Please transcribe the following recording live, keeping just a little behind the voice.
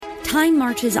Time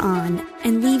marches on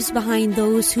and leaves behind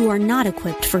those who are not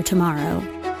equipped for tomorrow.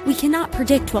 We cannot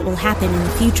predict what will happen in the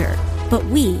future, but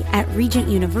we at Regent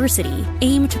University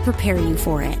aim to prepare you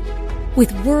for it.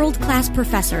 With world-class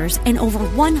professors and over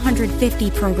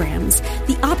 150 programs,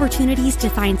 the opportunities to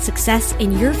find success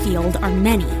in your field are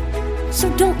many. So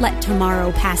don't let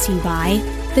tomorrow pass you by.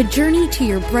 The journey to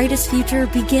your brightest future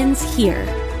begins here.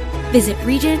 Visit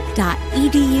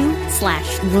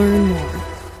regent.edu/learn more.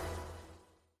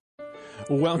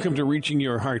 Welcome to Reaching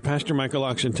Your Heart. Pastor Michael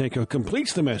Oxentenko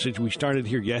completes the message we started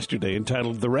here yesterday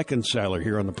entitled The Reconciler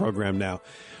here on the program now.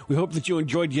 We hope that you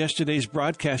enjoyed yesterday's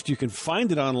broadcast. You can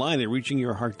find it online at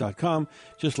reachingyourheart.com.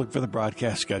 Just look for the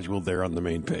broadcast schedule there on the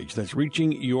main page. That's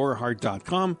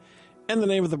reachingyourheart.com. And the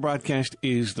name of the broadcast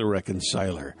is The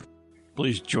Reconciler.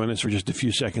 Please join us for just a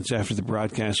few seconds after the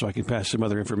broadcast so I can pass some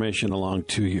other information along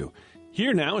to you.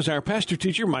 Here now is our pastor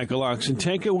teacher, Michael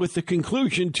Oxentenko, with the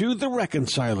conclusion to The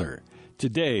Reconciler.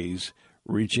 Today's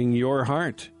Reaching Your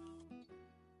Heart.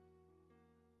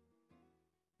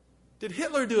 Did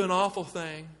Hitler do an awful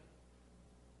thing?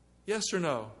 Yes or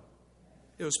no?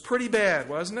 It was pretty bad,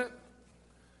 wasn't it?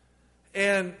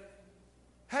 And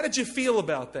how did you feel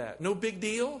about that? No big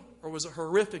deal? Or was it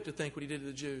horrific to think what he did to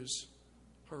the Jews?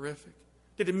 Horrific.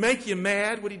 Did it make you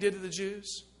mad what he did to the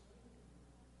Jews?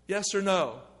 Yes or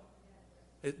no?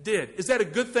 It did. Is that a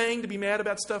good thing to be mad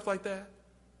about stuff like that?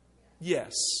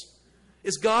 Yes.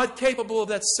 Is God capable of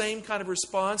that same kind of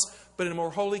response, but in a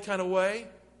more holy kind of way?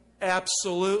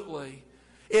 Absolutely.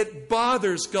 It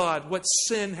bothers God what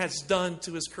sin has done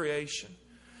to His creation.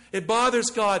 It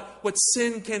bothers God what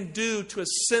sin can do to a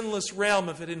sinless realm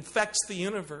if it infects the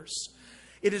universe.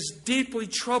 It is deeply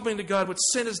troubling to God what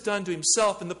sin has done to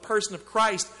Himself in the person of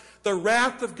Christ. The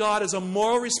wrath of God is a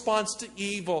moral response to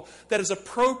evil that is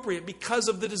appropriate because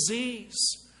of the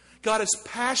disease. God is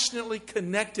passionately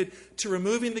connected to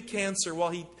removing the cancer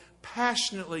while He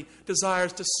passionately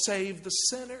desires to save the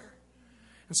sinner.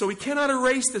 And so we cannot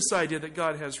erase this idea that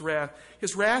God has wrath.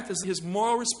 His wrath is His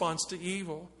moral response to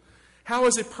evil. How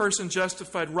is a person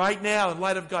justified right now in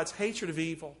light of God's hatred of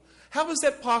evil? How is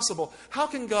that possible? How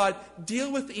can God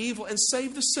deal with evil and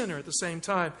save the sinner at the same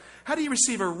time? How do you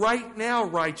receive a right now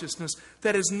righteousness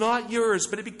that is not yours,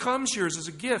 but it becomes yours as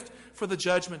a gift for the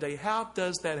judgment day? How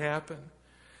does that happen?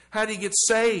 How do you get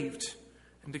saved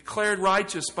and declared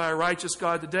righteous by a righteous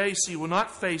God today so you will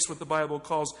not face what the Bible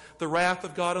calls the wrath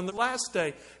of God on the last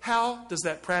day? How does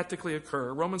that practically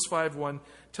occur? Romans 5:1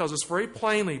 tells us very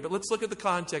plainly, but let's look at the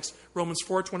context. Romans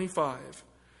 4:25.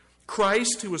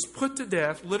 Christ, who was put to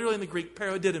death, literally in the Greek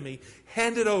paradidomi,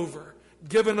 handed over,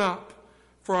 given up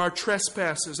for our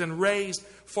trespasses and raised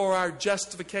for our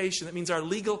justification. That means our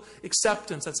legal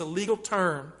acceptance. That's a legal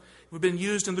term. It would have been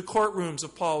used in the courtrooms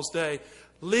of Paul's day.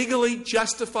 Legally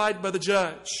justified by the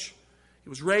judge. He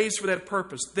was raised for that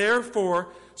purpose. Therefore,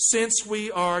 since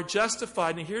we are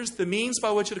justified, and here's the means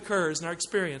by which it occurs in our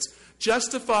experience.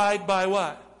 Justified by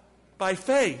what? By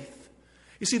faith.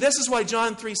 You see, this is why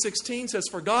John 3:16 says,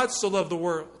 "For God so loved the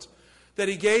world, that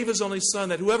He gave His only Son,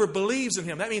 that whoever believes in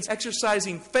Him," that means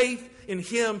exercising faith in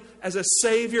Him as a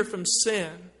Savior from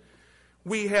sin,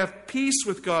 we have peace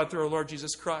with God through our Lord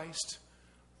Jesus Christ.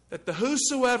 That the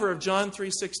whosoever of John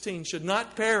 3:16 should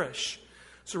not perish.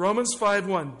 So Romans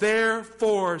 5:1,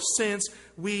 therefore, since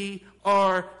we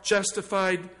are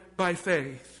justified by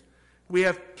faith, we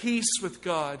have peace with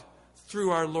God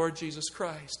through our Lord Jesus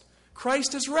Christ.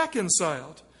 Christ is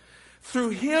reconciled.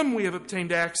 Through Him we have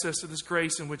obtained access to this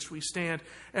grace in which we stand,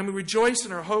 and we rejoice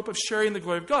in our hope of sharing the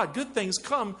glory of God. Good things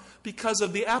come because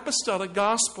of the apostolic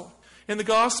gospel. In the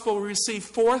gospel we receive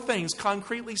four things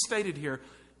concretely stated here.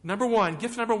 Number one,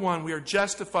 gift number one, we are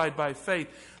justified by faith.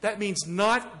 That means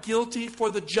not guilty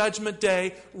for the judgment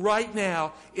day right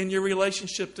now in your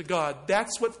relationship to God.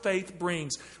 That's what faith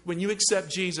brings when you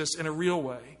accept Jesus in a real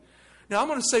way. Now, I'm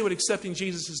going to say what accepting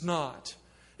Jesus is not.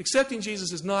 Accepting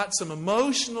Jesus is not some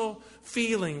emotional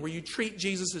feeling where you treat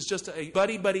Jesus as just a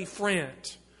buddy-buddy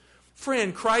friend.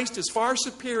 Friend, Christ is far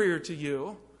superior to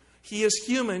you. He is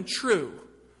human, true.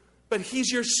 But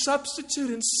He's your substitute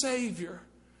and Savior.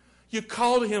 You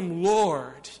call to Him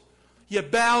Lord. You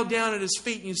bow down at His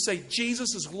feet and you say,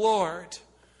 Jesus is Lord.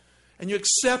 And you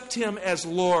accept Him as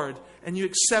Lord. And you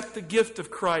accept the gift of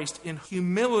Christ in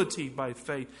humility by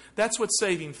faith. That's what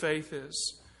saving faith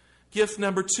is. Gift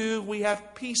number two, we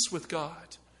have peace with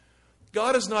God.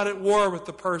 God is not at war with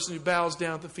the person who bows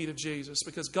down at the feet of Jesus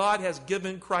because God has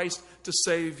given Christ to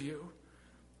save you.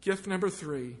 Gift number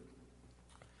three,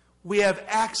 we have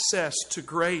access to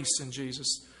grace in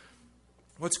Jesus.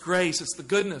 What's grace? It's the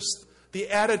goodness, the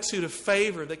attitude of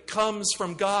favor that comes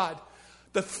from God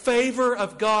The favor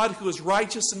of God, who is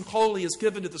righteous and holy, is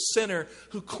given to the sinner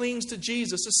who clings to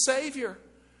Jesus as Savior.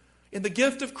 In the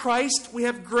gift of Christ, we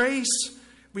have grace,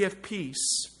 we have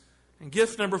peace. And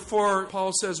gift number 4,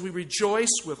 Paul says, we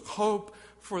rejoice with hope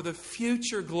for the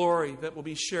future glory that will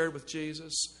be shared with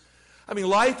Jesus. I mean,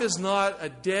 life is not a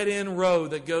dead-end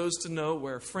road that goes to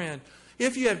nowhere, friend.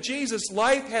 If you have Jesus,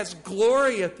 life has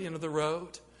glory at the end of the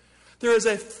road. There is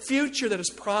a future that is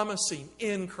promising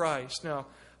in Christ. Now,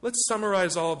 let's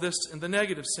summarize all of this in the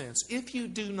negative sense. If you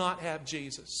do not have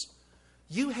Jesus,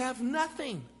 you have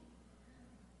nothing.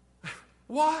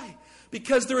 Why?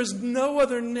 Because there is no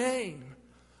other name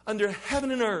under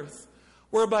heaven and earth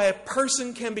whereby a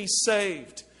person can be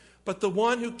saved but the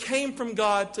one who came from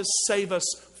God to save us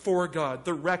for God,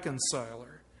 the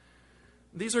reconciler.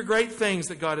 These are great things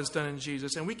that God has done in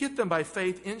Jesus, and we get them by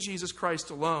faith in Jesus Christ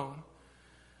alone.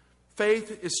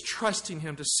 Faith is trusting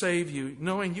Him to save you,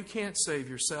 knowing you can't save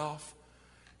yourself.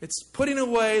 It's putting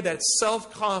away that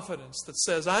self-confidence that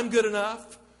says, I'm good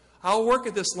enough, I'll work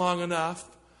at this long enough,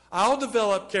 I'll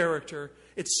develop character.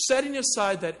 It's setting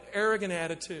aside that arrogant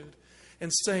attitude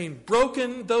and saying,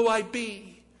 broken though I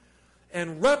be,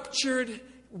 and ruptured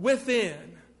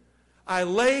within, I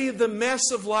lay the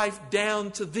mess of life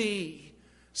down to Thee.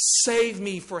 Save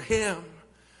me for Him.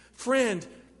 Friend,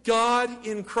 God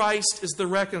in Christ is the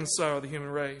reconciler of the human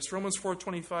race. Romans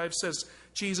 4:25 says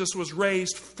Jesus was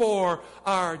raised for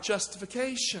our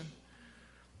justification.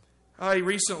 I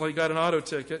recently got an auto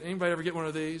ticket. Anybody ever get one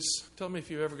of these? Tell me if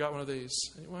you ever got one of these.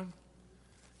 Anyone?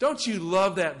 Don't you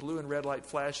love that blue and red light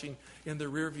flashing in the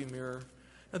rearview mirror?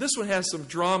 Now, this one has some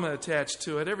drama attached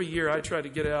to it. Every year I try to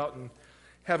get out and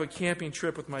have a camping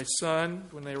trip with my son.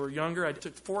 When they were younger, I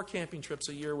took 4 camping trips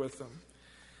a year with them.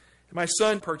 My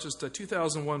son purchased a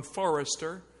 2001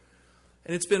 Forester,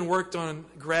 and it's been worked on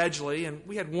gradually. And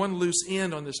we had one loose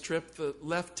end on this trip. The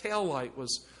left tail light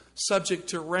was subject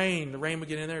to rain. The rain would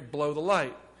get in there and blow the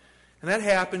light. And that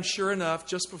happened, sure enough,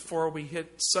 just before we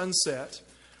hit sunset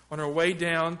on our way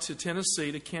down to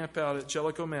Tennessee to camp out at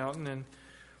Jellicoe Mountain. And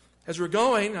as we're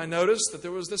going, I noticed that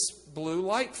there was this blue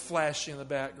light flashing in the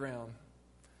background.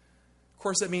 Of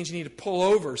course, that means you need to pull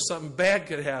over. Something bad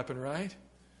could happen, right?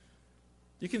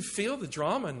 You can feel the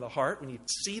drama in the heart when you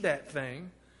see that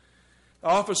thing. The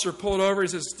officer pulled over. He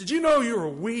says, did you know you were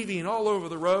weaving all over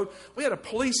the road? We had a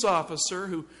police officer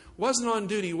who wasn't on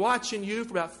duty watching you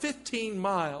for about 15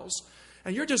 miles,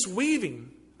 and you're just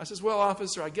weaving. I says, well,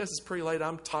 officer, I guess it's pretty late.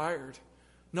 I'm tired.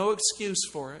 No excuse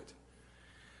for it.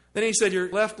 Then he said, your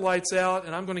left light's out,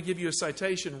 and I'm going to give you a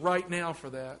citation right now for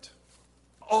that.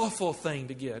 Awful thing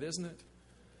to get, isn't it?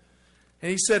 And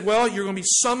he said, well, you're going to be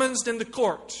summoned into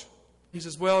court. He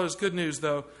says, well, there's good news,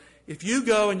 though. If you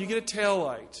go and you get a tail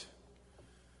light,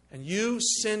 and you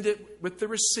send it with the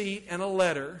receipt and a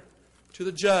letter to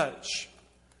the judge,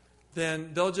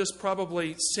 then they'll just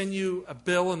probably send you a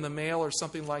bill in the mail or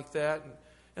something like that.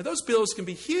 And those bills can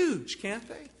be huge, can't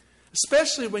they?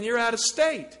 Especially when you're out of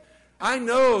state. I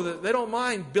know that they don't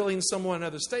mind billing someone in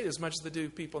another state as much as they do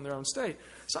people in their own state.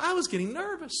 So I was getting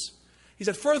nervous. He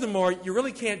said, furthermore, you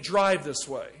really can't drive this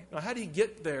way. Now, how do you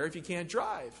get there if you can't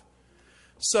drive?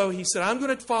 So he said, I'm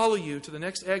going to follow you to the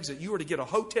next exit. You are to get a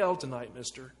hotel tonight,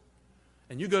 mister.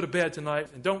 And you go to bed tonight,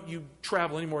 and don't you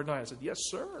travel anymore tonight. I said, yes,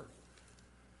 sir.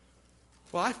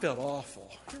 Well, I felt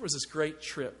awful. Here was this great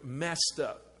trip messed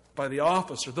up by the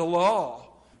officer. The law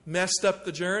messed up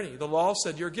the journey. The law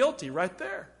said, you're guilty right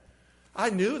there. I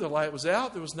knew the light was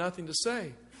out. There was nothing to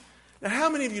say. Now, how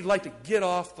many of you would like to get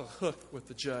off the hook with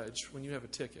the judge when you have a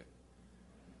ticket?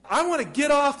 I want to get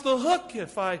off the hook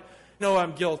if I know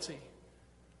I'm guilty.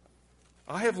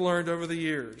 I have learned over the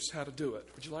years how to do it.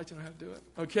 Would you like to know how to do it?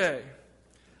 Okay.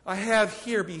 I have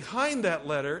here behind that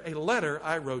letter a letter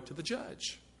I wrote to the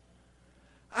judge.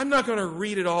 I'm not going to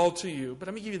read it all to you, but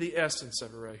I'm going to give you the essence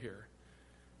of it right here.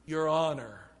 Your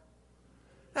Honor.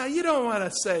 Now, you don't want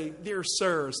to say, dear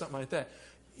sir, or something like that.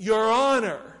 Your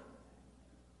Honor.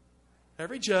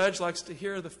 Every judge likes to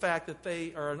hear the fact that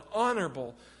they are an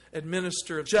honorable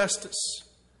administrator of justice.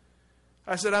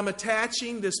 I said, I'm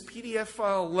attaching this PDF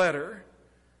file letter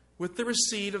with the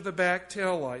receipt of the back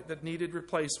tail light that needed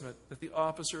replacement that the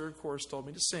officer, of course, told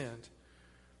me to send,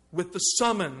 with the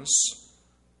summons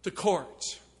to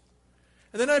court.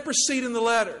 And then I proceed in the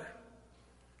letter.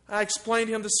 I explain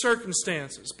to him the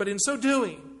circumstances, but in so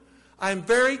doing, I am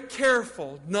very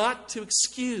careful not to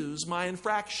excuse my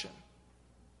infraction.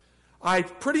 I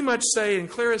pretty much say in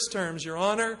clearest terms, Your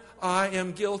Honor, I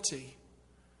am guilty.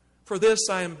 For this,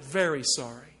 I am very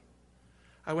sorry.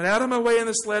 I went out of my way in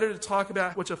this letter to talk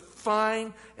about what a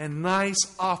fine and nice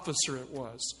officer it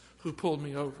was who pulled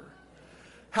me over.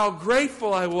 How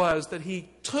grateful I was that he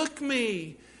took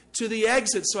me to the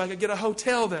exit so I could get a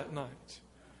hotel that night.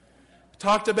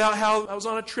 Talked about how I was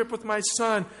on a trip with my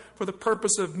son for the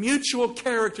purpose of mutual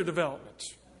character development.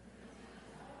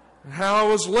 And how I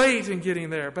was late in getting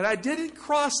there. But I didn't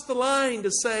cross the line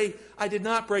to say I did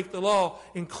not break the law.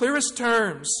 In clearest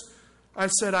terms, I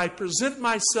said I present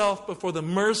myself before the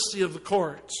mercy of the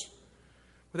court.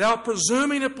 Without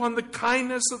presuming upon the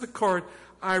kindness of the court,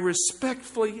 I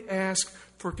respectfully ask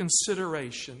for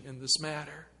consideration in this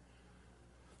matter.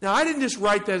 Now, I didn't just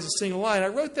write that as a single line. I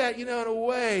wrote that, in a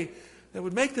way that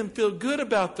would make them feel good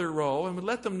about their role and would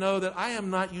let them know that I am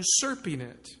not usurping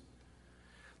it.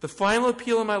 The final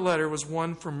appeal in my letter was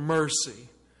one for mercy.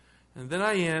 And then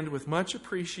I end with much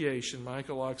appreciation,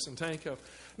 Michael Oxentenko.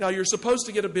 Now, you're supposed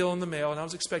to get a bill in the mail, and I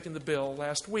was expecting the bill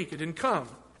last week. It didn't come.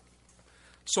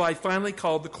 So I finally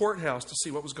called the courthouse to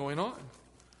see what was going on.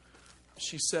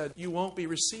 She said, "You won't be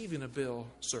receiving a bill,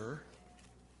 sir."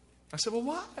 I said, "Well,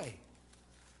 why?"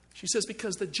 She says,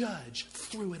 "Because the judge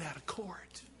threw it out of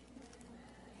court."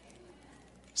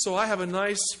 So I have a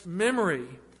nice memory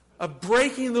of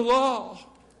breaking the law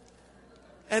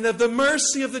and of the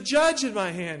mercy of the judge in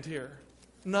my hand here.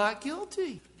 Not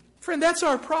guilty. Friend, that's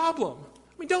our problem.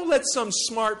 Don't let some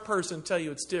smart person tell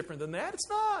you it's different than that. It's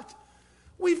not.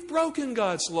 We've broken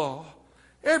God's law.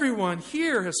 Everyone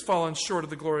here has fallen short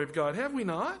of the glory of God, have we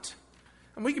not?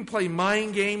 And we can play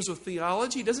mind games with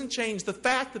theology. It doesn't change the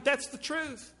fact that that's the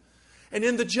truth. And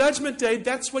in the judgment day,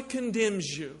 that's what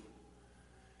condemns you.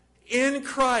 In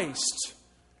Christ,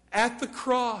 at the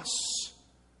cross,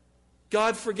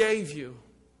 God forgave you.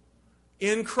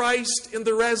 In Christ, in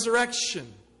the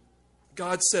resurrection,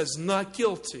 God says, not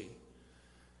guilty.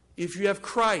 If you have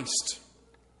Christ,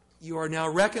 you are now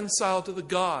reconciled to the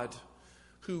God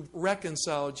who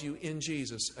reconciled you in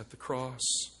Jesus at the cross.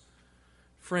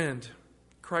 Friend,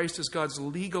 Christ is God's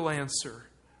legal answer,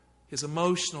 His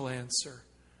emotional answer,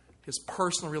 His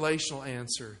personal relational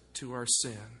answer to our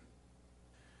sin.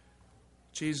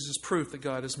 Jesus is proof that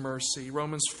God is mercy.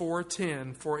 Romans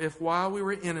 4:10, "For if while we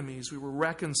were enemies we were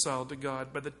reconciled to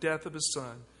God by the death of His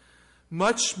Son,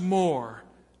 much more,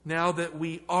 now that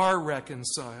we are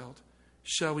reconciled,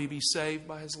 shall we be saved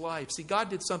by His life." See, God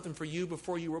did something for you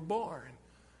before you were born.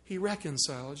 He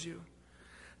reconciled you.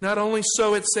 Not only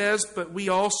so, it says, but we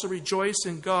also rejoice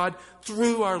in God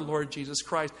through our Lord Jesus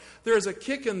Christ. There is a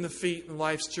kick in the feet in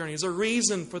life's journey. There's a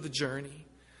reason for the journey.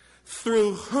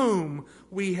 Through whom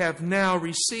we have now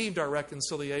received our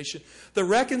reconciliation. The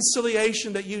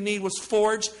reconciliation that you need was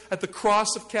forged at the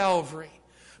cross of Calvary.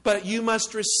 But you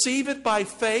must receive it by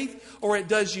faith, or it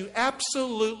does you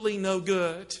absolutely no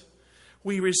good.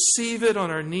 We receive it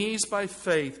on our knees by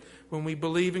faith when we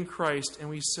believe in Christ and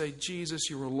we say, "Jesus,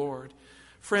 you are Lord."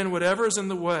 Friend, whatever is in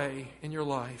the way in your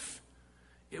life,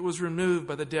 it was removed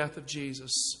by the death of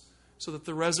Jesus so that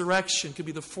the resurrection could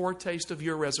be the foretaste of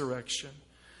your resurrection.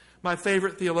 My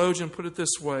favorite theologian put it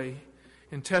this way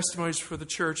in Testimonies for the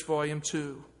Church, Volume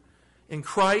 2. In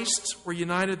Christ were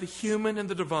united the human and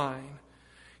the divine.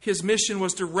 His mission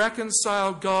was to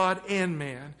reconcile God and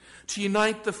man, to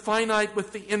unite the finite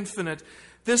with the infinite.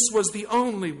 This was the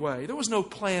only way. There was no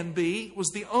plan B. It was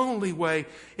the only way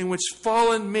in which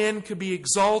fallen men could be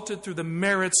exalted through the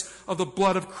merits of the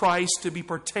blood of Christ to be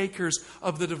partakers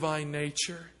of the divine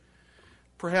nature.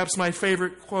 Perhaps my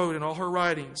favorite quote in all her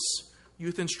writings,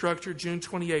 Youth Instructor, June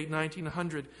 28,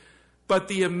 1900. "But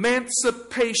the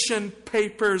emancipation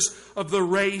papers of the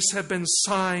race have been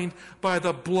signed by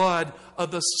the blood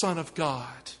of the Son of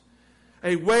God.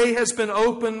 A way has been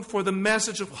opened for the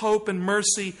message of hope and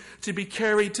mercy to be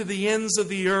carried to the ends of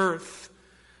the earth.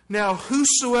 Now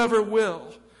whosoever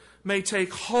will may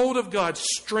take hold of God's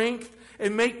strength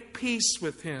and make peace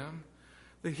with Him.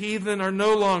 The heathen are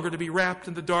no longer to be wrapped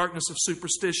in the darkness of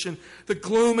superstition. The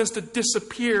gloom is to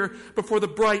disappear before the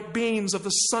bright beams of the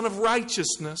Sun of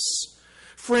Righteousness.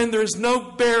 Friend, there is no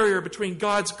barrier between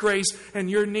God's grace and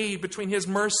your need, between His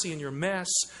mercy and your mess.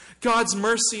 God's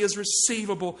mercy is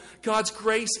receivable. God's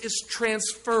grace is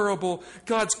transferable.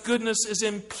 God's goodness is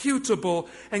imputable.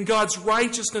 And God's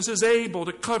righteousness is able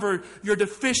to cover your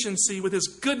deficiency with His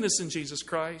goodness in Jesus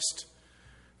Christ.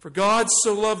 For God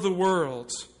so loved the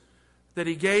world that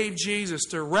He gave Jesus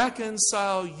to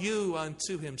reconcile you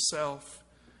unto Himself.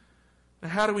 Now,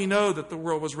 how do we know that the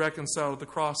world was reconciled at the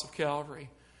cross of Calvary?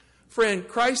 Friend,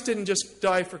 Christ didn't just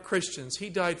die for Christians. He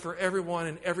died for everyone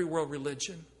in every world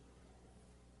religion.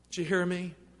 Did you hear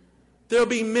me? There'll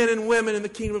be men and women in the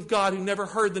kingdom of God who never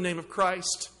heard the name of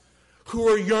Christ, who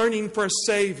are yearning for a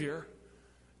Savior.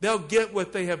 They'll get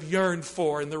what they have yearned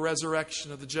for in the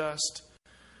resurrection of the just.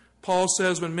 Paul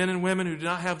says when men and women who do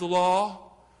not have the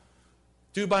law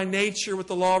do by nature what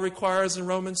the law requires in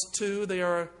Romans 2. They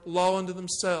are a law unto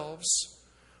themselves.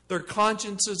 Their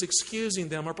consciences excusing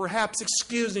them, or perhaps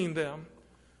excusing them,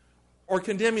 or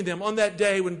condemning them on that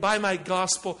day when by my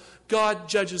gospel God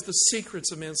judges the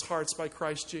secrets of men's hearts by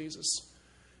Christ Jesus.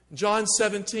 In John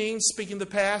 17, speaking of the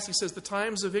past, he says the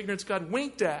times of ignorance God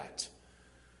winked at.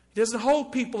 He doesn't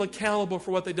hold people accountable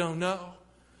for what they don't know.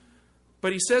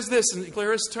 But he says this in the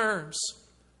clearest terms.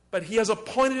 But he has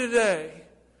appointed a day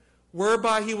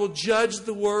whereby he will judge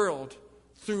the world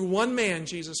through one man,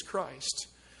 Jesus Christ.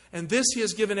 And this he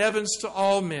has given evidence to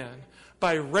all men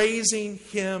by raising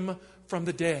him from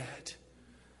the dead.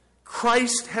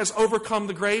 Christ has overcome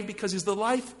the grave because he's the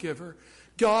life giver.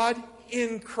 God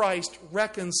in Christ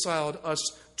reconciled us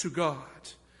to God.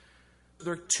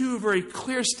 There are two very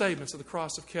clear statements of the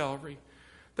cross of Calvary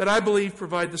that I believe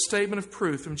provide the statement of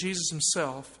proof from Jesus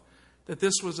himself that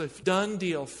this was a done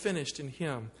deal, finished in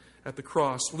him at the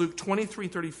cross. Luke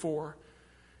 23:34.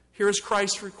 Here is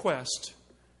Christ's request.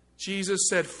 Jesus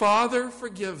said, Father,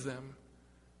 forgive them.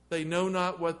 They know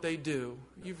not what they do.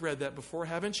 You've read that before,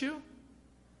 haven't you?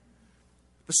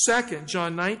 The second,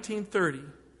 John 19:30.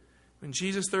 When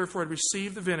Jesus therefore had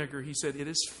received the vinegar, he said, it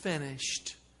is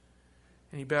finished.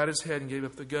 And he bowed his head and gave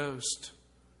up the ghost.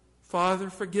 Father,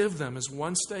 forgive them is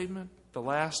one statement. The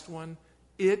last one,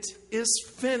 it is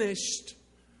finished.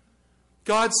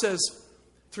 God says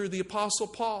through the Apostle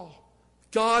Paul,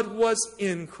 God was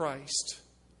in Christ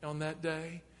on that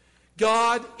day.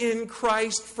 God in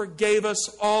Christ forgave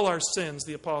us all our sins,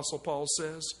 the Apostle Paul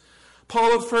says.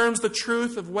 Paul affirms the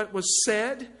truth of what was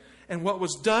said and what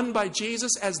was done by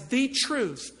Jesus as the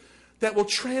truth that will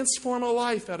transform a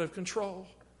life out of control.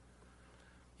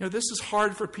 You know, this is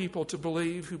hard for people to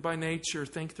believe who by nature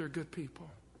think they're good people.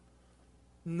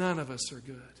 None of us are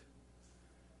good.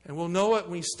 And we'll know it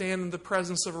when we stand in the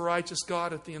presence of a righteous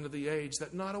God at the end of the age,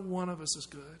 that not a one of us is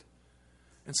good.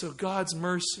 And so God's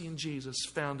mercy in Jesus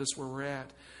found us where we're at.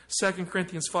 2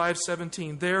 Corinthians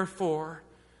 5:17, therefore,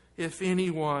 if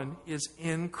anyone is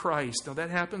in Christ, now that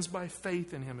happens by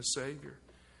faith in him as Savior,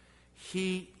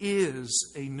 he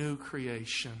is a new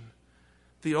creation.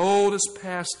 The old has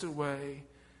passed away.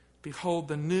 Behold,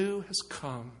 the new has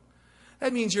come.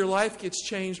 That means your life gets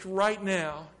changed right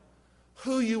now.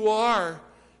 Who you are,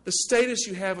 the status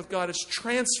you have with God is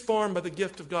transformed by the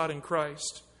gift of God in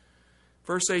Christ.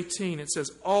 Verse 18, it says,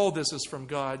 all this is from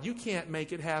God. You can't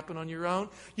make it happen on your own.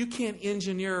 You can't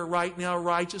engineer a right now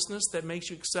righteousness that makes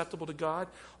you acceptable to God.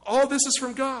 All this is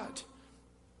from God,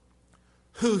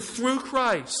 who through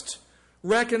Christ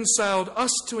reconciled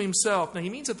us to himself. Now he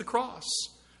means at the cross,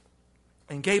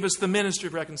 and gave us the ministry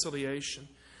of reconciliation.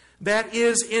 That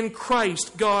is, in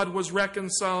Christ, God was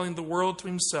reconciling the world to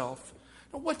himself.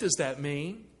 Now, what does that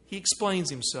mean? He explains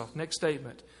himself. Next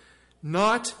statement.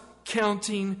 Not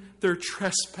counting their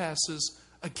trespasses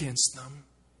against them.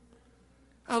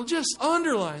 I'll just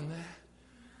underline that.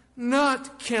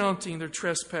 Not counting their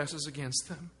trespasses against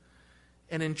them.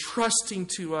 And entrusting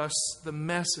to us the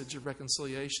message of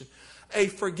reconciliation. A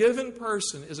forgiven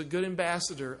person is a good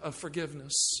ambassador of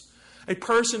forgiveness. A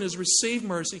person who's received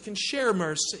mercy can share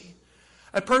mercy.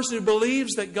 A person who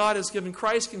believes that God has given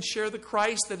Christ can share the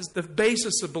Christ that is the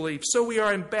basis of belief. So we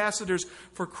are ambassadors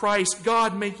for Christ,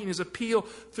 God making his appeal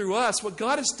through us. What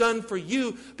God has done for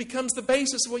you becomes the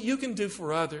basis of what you can do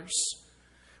for others.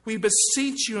 We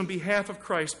beseech you on behalf of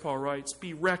Christ, Paul writes,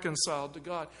 be reconciled to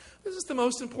God. This is the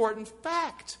most important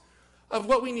fact of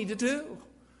what we need to do.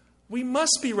 We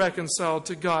must be reconciled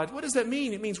to God. What does that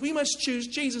mean? It means we must choose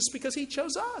Jesus because he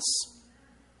chose us.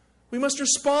 We must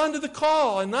respond to the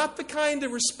call, and not the kind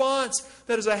of response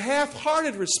that is a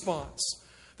half-hearted response.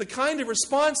 The kind of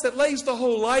response that lays the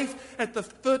whole life at the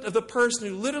foot of the person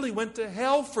who literally went to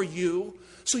hell for you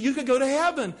so you could go to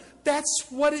heaven. That's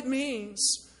what it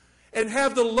means. And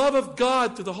have the love of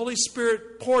God through the Holy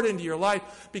Spirit poured into your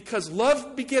life, because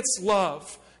love begets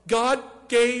love. God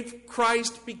gave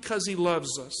Christ because he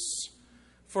loves us.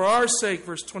 For our sake,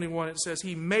 verse 21, it says,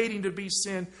 he made him to be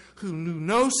sin who knew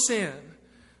no sin,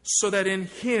 so that in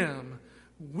him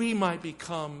we might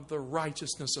become the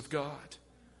righteousness of God.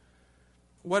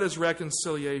 What does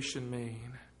reconciliation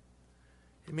mean?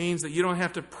 It means that you don't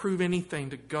have to prove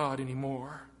anything to God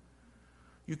anymore.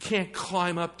 You can't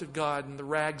climb up to God in the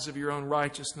rags of your own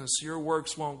righteousness. Your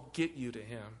works won't get you to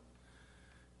him.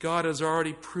 God has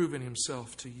already proven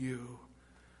himself to you.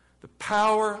 The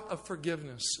power of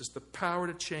forgiveness is the power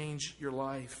to change your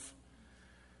life.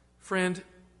 Friend,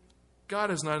 God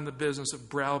is not in the business of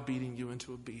browbeating you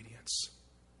into obedience.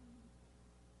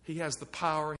 He has the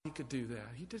power. He could do that.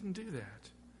 He didn't do that.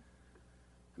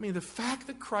 I mean, the fact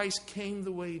that Christ came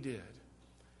the way he did,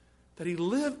 that he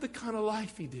lived the kind of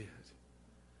life he did,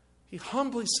 He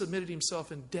humbly submitted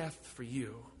himself in death for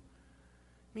you.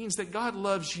 It means that God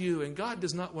loves you, and God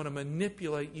does not want to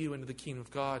manipulate you into the kingdom of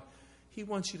God. He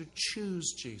wants you to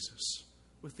choose Jesus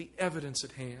with the evidence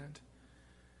at hand.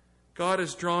 God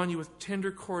has drawn you with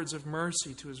tender cords of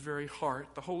mercy to His very heart.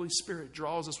 The Holy Spirit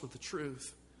draws us with the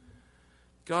truth.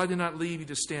 God did not leave you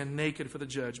to stand naked for the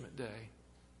judgment day.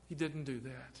 He didn't do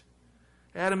that.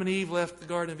 Adam and Eve left the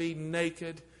Garden of Eden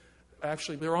naked.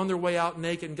 Actually, they were on their way out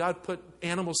naked, and God put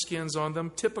animal skins on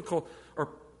them, typical or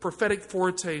prophetic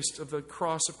foretaste of the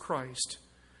cross of Christ.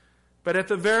 But at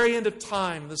the very end of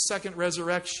time, the second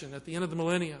resurrection, at the end of the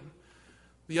millennium,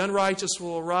 the unrighteous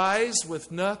will arise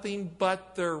with nothing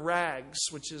but their rags,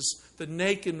 which is the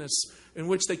nakedness in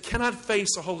which they cannot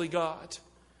face a holy God.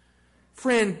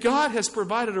 Friend, God has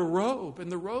provided a robe,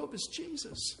 and the robe is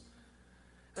Jesus.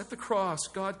 At the cross,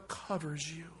 God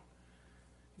covers you.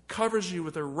 He covers you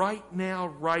with a right now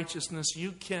righteousness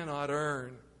you cannot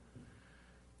earn.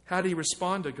 How do you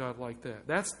respond to God like that?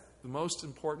 That's the most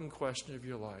important question of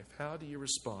your life. How do you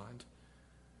respond?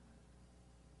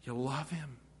 You love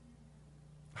Him.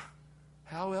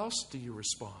 How else do you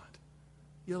respond?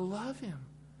 You love Him.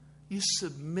 You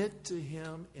submit to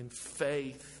Him in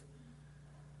faith.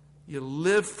 You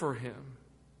live for Him,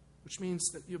 which means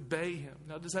that you obey Him.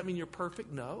 Now, does that mean you're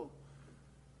perfect? No.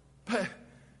 But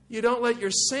you don't let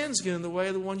your sins get in the way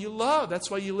of the one you love. That's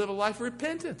why you live a life of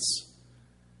repentance.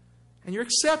 And you're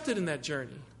accepted in that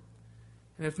journey.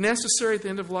 And if necessary at the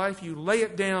end of life, you lay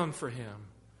it down for Him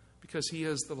because He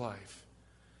is the life.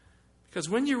 Because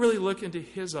when you really look into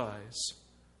His eyes,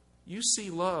 you see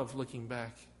love looking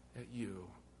back at you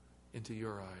into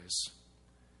your eyes.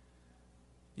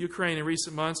 Ukraine in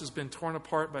recent months has been torn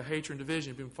apart by hatred and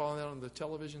division. Have you been following that on the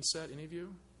television set, any of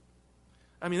you?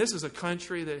 I mean, this is a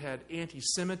country that had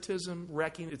anti-Semitism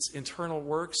wrecking its internal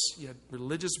works. You had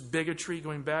religious bigotry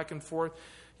going back and forth.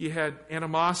 You had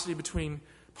animosity between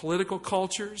political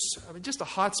cultures. I mean, just a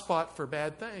hot spot for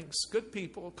bad things. Good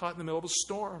people caught in the middle of a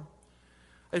storm.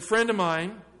 A friend of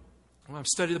mine, who I've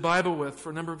studied the Bible with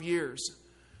for a number of years,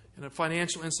 in a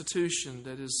financial institution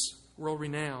that is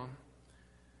world-renowned,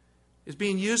 is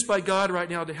being used by God right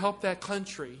now to help that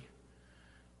country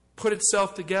put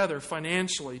itself together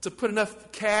financially, to put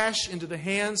enough cash into the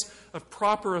hands of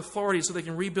proper authorities so they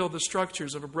can rebuild the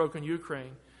structures of a broken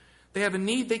Ukraine. They have a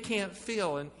need they can't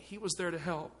feel, and he was there to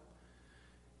help.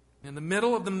 In the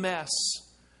middle of the mess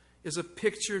is a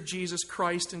picture of Jesus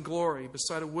Christ in glory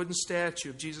beside a wooden statue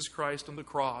of Jesus Christ on the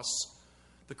cross.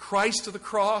 The Christ of the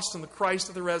cross and the Christ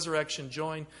of the resurrection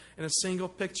join in a single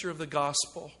picture of the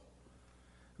gospel.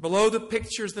 Below the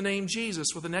picture is the name Jesus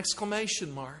with an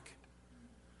exclamation mark.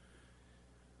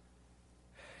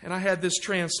 And I had this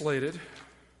translated,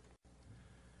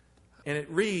 and it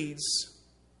reads,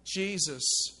 Jesus,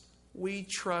 we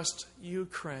trust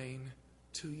Ukraine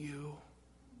to you.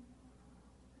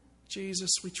 Jesus,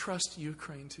 we trust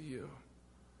Ukraine to you.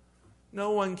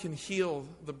 No one can heal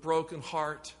the broken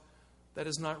heart that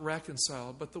is not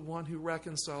reconciled, but the one who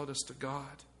reconciled us to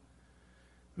God.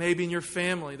 Maybe in your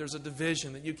family there's a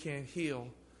division that you can't heal.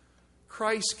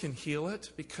 Christ can heal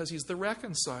it because He's the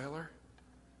reconciler.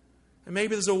 And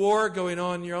maybe there's a war going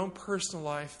on in your own personal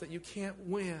life that you can't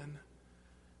win.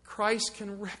 Christ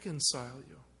can reconcile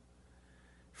you.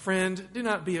 Friend, do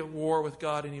not be at war with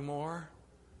God anymore.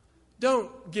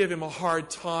 Don't give Him a hard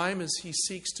time as He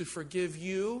seeks to forgive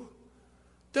you.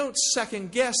 Don't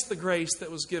second guess the grace that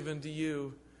was given to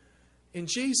you in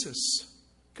Jesus.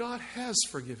 God has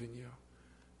forgiven you.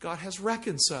 God has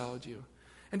reconciled you.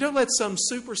 And don't let some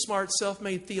super smart,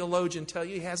 self-made theologian tell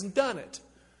you He hasn't done it.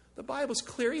 The Bible's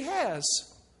clear He has.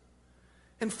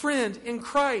 And friend, in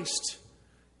Christ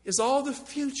is all the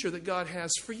future that God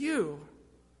has for you.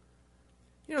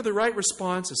 You know, the right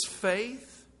response is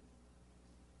faith,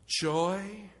 joy,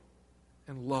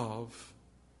 and love,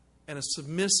 and a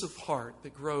submissive heart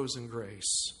that grows in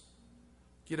grace.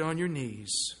 Get on your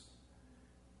knees,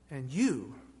 and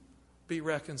you be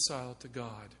reconciled to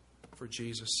God for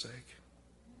Jesus' sake.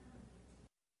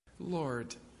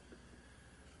 Lord,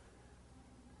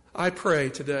 I pray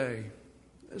today,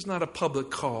 there's not a public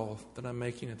call that I'm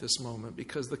making at this moment,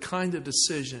 because the kind of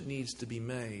decision that needs to be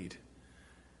made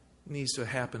needs to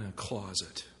happen in a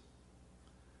closet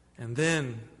and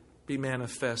then be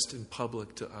manifest in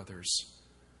public to others.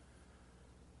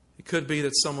 It could be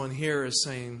that someone here is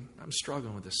saying, I'm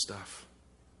struggling with this stuff.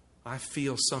 I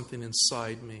feel something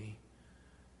inside me,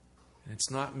 and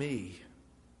it's not me.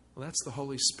 Well, that's the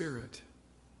Holy Spirit.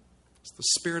 It's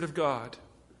the Spirit of God.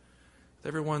 With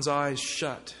everyone's eyes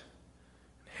shut,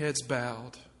 heads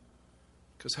bowed.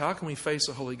 Because how can we face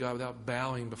a holy God without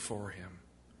bowing before Him?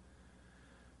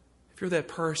 If If you're that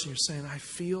person, you're saying, I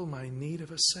feel my need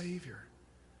of a Savior,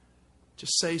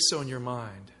 just say so in your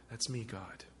mind. That's me,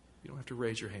 God. You don't have to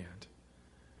raise your hand.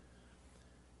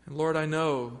 And Lord, I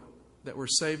know that we're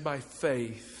saved by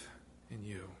faith in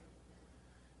you.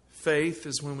 Faith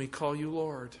is when we call you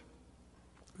Lord.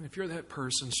 And if you're that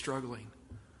person struggling,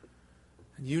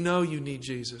 and you know you need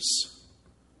Jesus,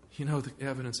 you know the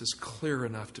evidence is clear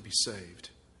enough to be saved,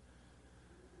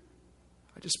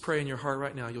 I just pray in your heart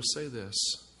right now, you'll say this: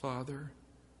 Father,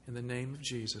 in the name of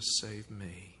Jesus, save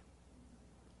me.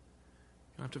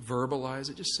 You don't have to verbalize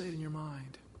it, just say it in your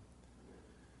mind.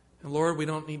 And Lord, we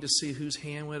don't need to see whose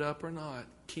hand went up or not.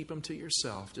 Keep them to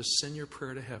yourself. Just send your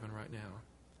prayer to heaven right now.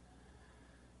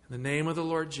 In the name of the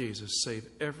Lord Jesus, save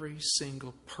every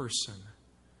single person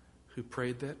who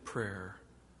prayed that prayer,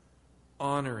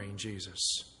 honoring Jesus,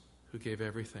 who gave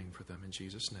everything for them. In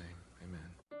Jesus' name, amen.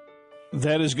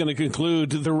 That is going to conclude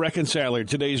The Reconciler,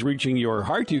 today's Reaching Your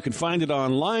Heart. You can find it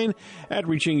online at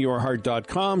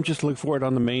reachingyourheart.com. Just look for it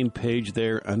on the main page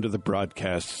there under the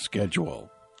broadcast schedule.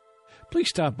 Please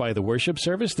stop by the worship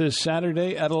service this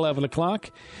Saturday at 11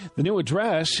 o'clock. The new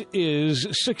address is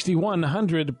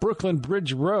 6100 Brooklyn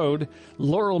Bridge Road,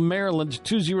 Laurel, Maryland,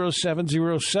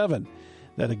 20707.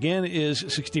 That again is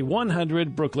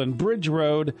 6100 Brooklyn Bridge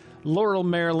Road, Laurel,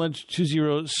 Maryland,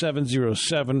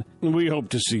 20707. And we hope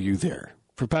to see you there.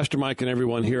 For Pastor Mike and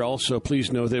everyone here also,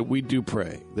 please know that we do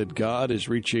pray that God is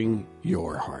reaching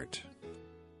your heart.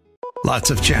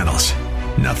 Lots of channels,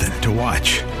 nothing to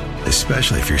watch,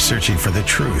 especially if you're searching for the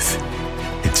truth.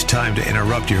 It's time to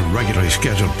interrupt your regularly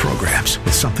scheduled programs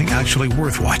with something actually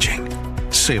worth watching.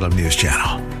 Salem News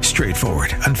Channel.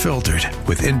 Straightforward, unfiltered,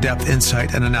 with in-depth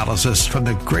insight and analysis from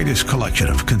the greatest collection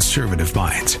of conservative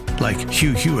minds like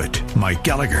Hugh Hewitt, Mike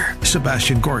Gallagher,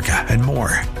 Sebastian Gorka, and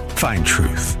more. Find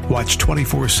truth. Watch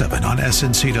 24/7 on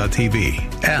SNC.TV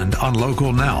and on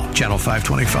Local Now, Channel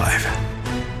 525.